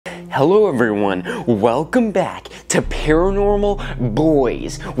Hello everyone, welcome back to Paranormal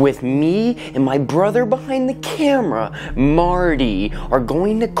Boys. With me and my brother behind the camera, Marty, are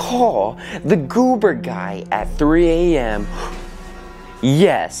going to call the Gooberguy at 3 a.m.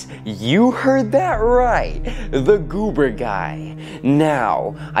 Yes, you heard that right, the Gooberguy.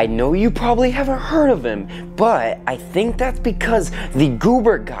 Now, I know you probably haven't heard of him, but I think that's because the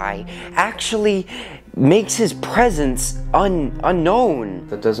Gooberguy actually makes his presence unknown.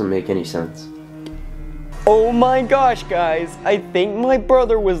 That doesn't make any sense. Oh my gosh, guys, I think my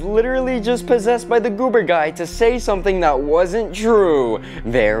brother was literally just possessed by the Gooberguy to say something that wasn't true.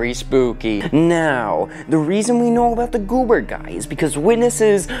 Very spooky. Now, the reason we know about the Gooberguy is because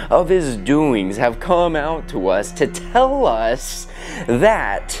witnesses of his doings have come out to us to tell us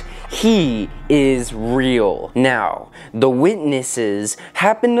that he is real. Now, the witnesses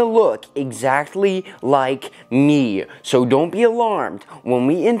happen to look exactly like me, so don't be alarmed when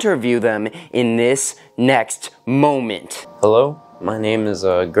we interview them in this next moment. Hello, my name is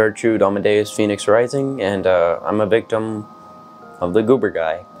Gertrude Amadeus Phoenix Rising, and I'm a victim of the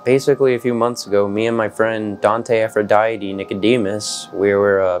Gooberguy. Basically, a few months ago, me and my friend Dante Aphrodite Nicodemus, we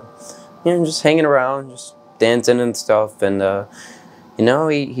were, just hanging around, just dancing and stuff, and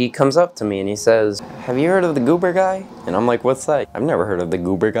he comes up to me and he says, "Have you heard of the Gooberguy?" And I'm like, "What's that?" "I've never heard of the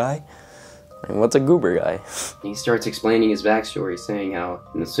Gooberguy." And what's a Gooberguy? He starts explaining his backstory, saying how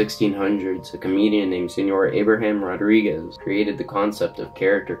in the 1600s, a comedian named Senor Abraham Rodriguez created the concept of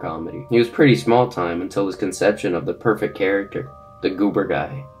character comedy. He was pretty small time until his conception of the perfect character, the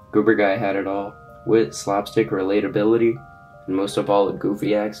Gooberguy. Gooberguy had it all: wit, slapstick, relatability, and most of all, a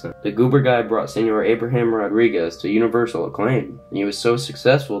goofy accent. The Gooberguy brought Senor Abraham Rodriguez to universal acclaim, and he was so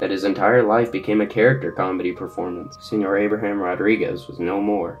successful that his entire life became a character comedy performance. Senor Abraham Rodriguez was no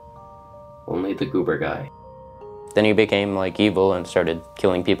more, only the Gooberguy. Then he became like evil and started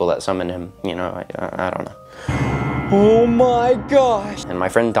killing people that summoned him. I don't know. Oh my gosh! And my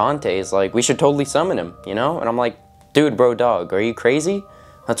friend Dante is like, "We should totally summon him, And I'm like, "Dude, bro, dog, are you crazy?"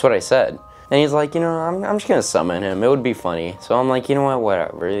 That's what I said. And he's like, I'm just gonna summon him. It would be funny. So I'm like,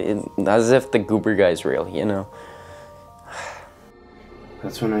 whatever. As if the Gooberguy's real,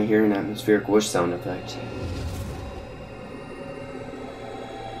 That's when I hear an atmospheric whoosh sound effect.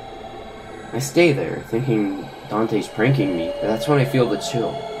 I stay there, thinking Dante's pranking me, but that's when I feel the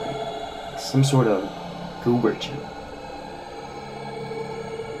chill. Like some sort of goober chill.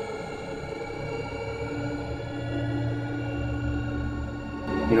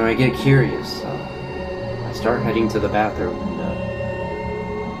 I get curious. I start heading to the bathroom, and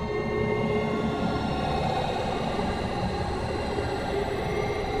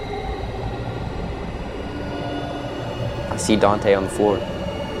I see Dante on the floor.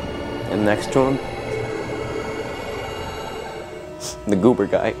 And next to him, the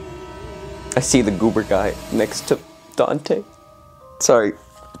Gooberguy. I see the Gooberguy next to Dante. Sorry.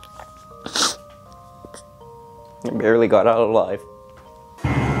 I barely got out alive.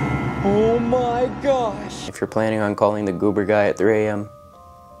 Oh my gosh! If you're planning on calling the Gooberguy at 3 a.m.,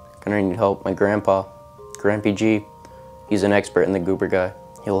 gonna need help. My grandpa, Grampy G, he's an expert in the Gooberguy.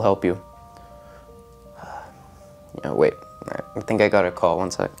 He'll help you. Wait, I think I got a call.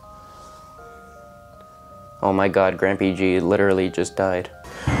 One sec. Oh my god, Grampy G literally just died.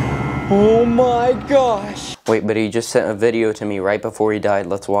 Oh my gosh! Wait, but he just sent a video to me right before he died.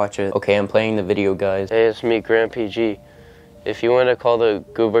 Let's watch it. Okay, I'm playing the video, guys. Hey, it's me, Grampy G. If you want to call the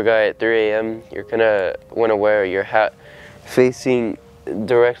Gooberguy at 3 a.m., you're gonna want to wear your hat facing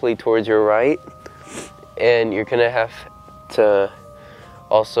directly towards your right, and you're gonna have to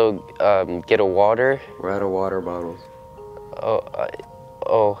also get a water. We're out of water bottles.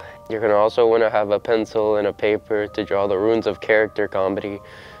 You're gonna also want to have a pencil and a paper to draw the runes of character comedy,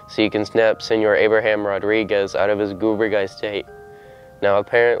 so you can snap Senor Abraham Rodriguez out of his Gooberguy state. Now,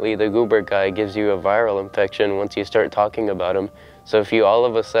 apparently, the Gooberguy gives you a viral infection once you start talking about him. So if you all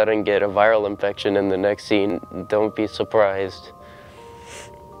of a sudden get a viral infection in the next scene, don't be surprised.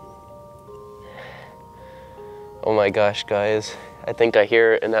 Oh my gosh, guys. I think I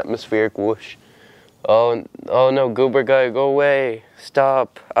hear an atmospheric whoosh. Oh no, Gooberguy, go away.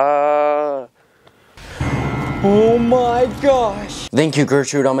 Stop. Oh my gosh! Thank you,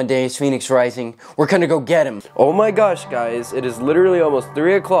 Gertrude Amadeus Phoenix Rising. We're gonna go get him. Oh my gosh, guys, it is literally almost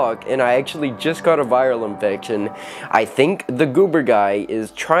 3 o'clock and I actually just got a viral infection. I think the Gooberguy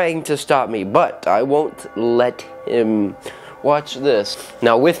is trying to stop me, but I won't let him. Watch this.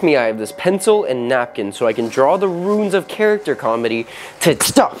 Now with me I have this pencil and napkin so I can draw the runes of character comedy to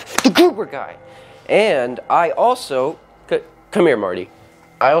stop the Gooberguy. And I also... Come here, Marty.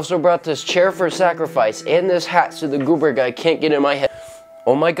 I also brought this chair for sacrifice and this hat so the Gooberguy can't get in my head.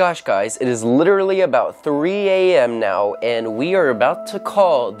 Oh my gosh, guys, it is literally about 3 a.m. now, and we are about to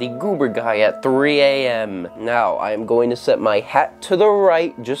call the Gooberguy at 3 a.m. Now, I am going to set my hat to the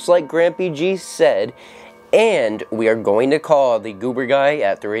right, just like Grampy G said, and we are going to call the Gooberguy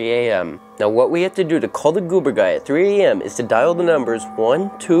at 3 a.m. Now, what we have to do to call the Gooberguy at 3 a.m. is to dial the numbers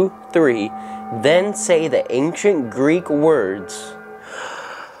 1, 2, 3, then say the ancient Greek words.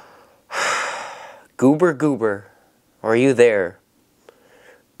 Goober, goober, are you there?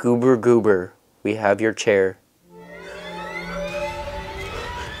 Goober, goober, we have your chair.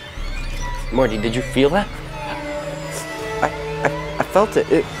 Marty, did you feel that? I felt it.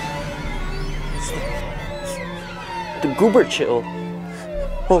 The goober chill.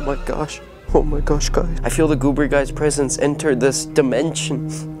 Oh my gosh, guys. I feel the Gooberguy's presence enter this dimension.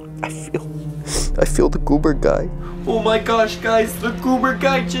 I feel the Gooberguy. Oh my gosh, guys, the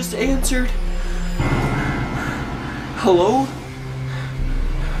Gooberguy just answered. Hello?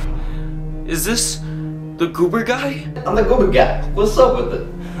 Is this the Gooberguy? I'm the Gooberguy. What's up with it?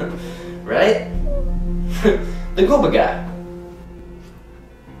 Right? The Gooberguy.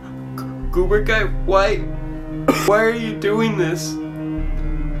 Gooberguy, why are you doing this?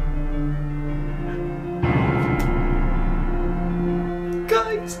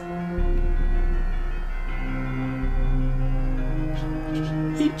 Guys,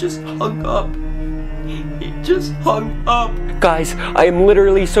 he just hung up. He just hung up. Guys, I am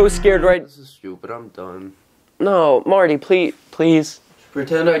literally so scared right. This is stupid. I'm done. No, Marty, please.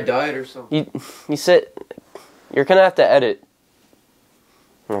 Pretend I died or something. You said you're gonna have to edit.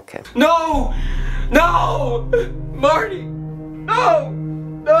 Okay. No! No! Marty! No!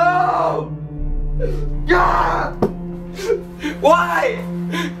 No! Ah! Why?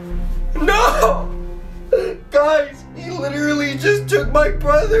 No! Guys, he literally just took my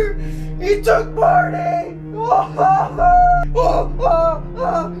brother. He took Marty! Oh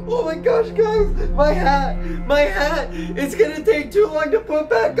my gosh, guys! My hat! It's gonna take too long to put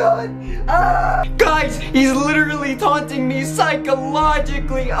back on! Ah! Guys, he's literally taunting me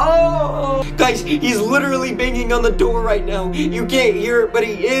psychologically! Oh! Guys, he's literally banging on the door right now. You can't hear it, but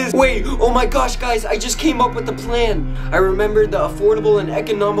he is. Wait, oh my gosh, guys, I just came up with a plan. I remembered the affordable and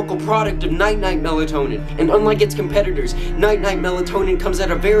economical product of Night-Night Melatonin. And unlike its competitors, Night-Night Melatonin comes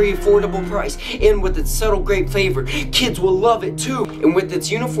at a very affordable price, and with its subtle grape flavor, kids will love it too. And with its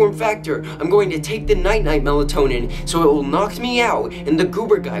uniform factor, I'm going to take the Night-Night Melatonin so it will knock me out and the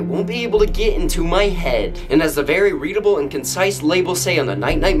Gooberguy won't be able to get into my head. And as the very readable and concise labels say on the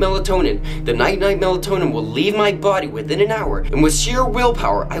Night-Night Melatonin, the Night-Night Melatonin will leave my body within an hour, and with sheer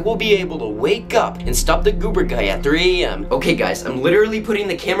willpower, I will be able to wake up and stop the Gooberguy at 3 a.m. Okay guys, I'm literally putting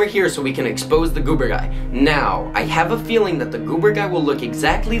the camera here so we can expose the Gooberguy. Now, I have a feeling that the Gooberguy will look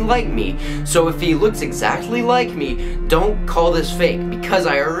exactly like me, so if he looks exactly like me, don't call this fake, because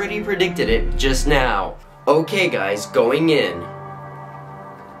I already predicted it just now. Okay guys, going in.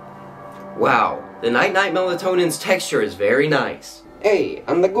 Wow, the Night-Night Melatonin's texture is very nice. Hey,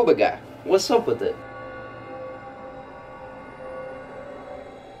 I'm the Gooberguy. What's up with it?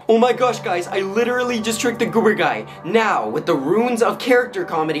 Oh my gosh, guys, I literally just tricked the Gooberguy. Now, with the runes of character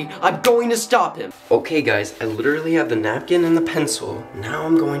comedy, I'm going to stop him. Okay, guys, I literally have the napkin and the pencil. Now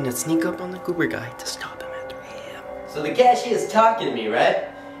I'm going to sneak up on the Gooberguy to stop him at 3 a.m. So the cashier's talking to me, right?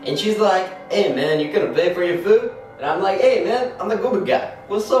 And she's like, hey man, you gonna pay for your food? And I'm like, hey man, I'm the Gooberguy.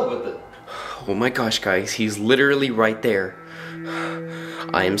 What's up with it? Oh my gosh, guys, he's literally right there.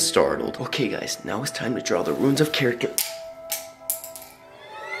 I am startled. Okay, guys, now it's time to draw the runes of character.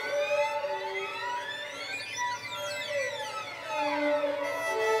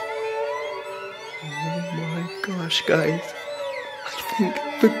 Oh my gosh, guys. I think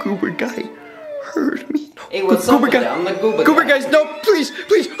the Gooberguy heard me. Hey, what's up with that? I'm the Gooberguy. Gooberguys, no, please.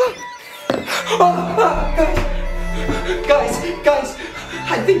 Guys,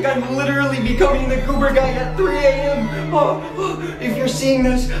 I think I'm literally becoming the Gooberguy at 3 a.m. If you're seeing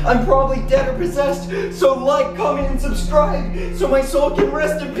this, I'm probably dead or possessed, so like, comment, and subscribe so my soul can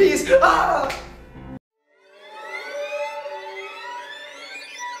rest in peace.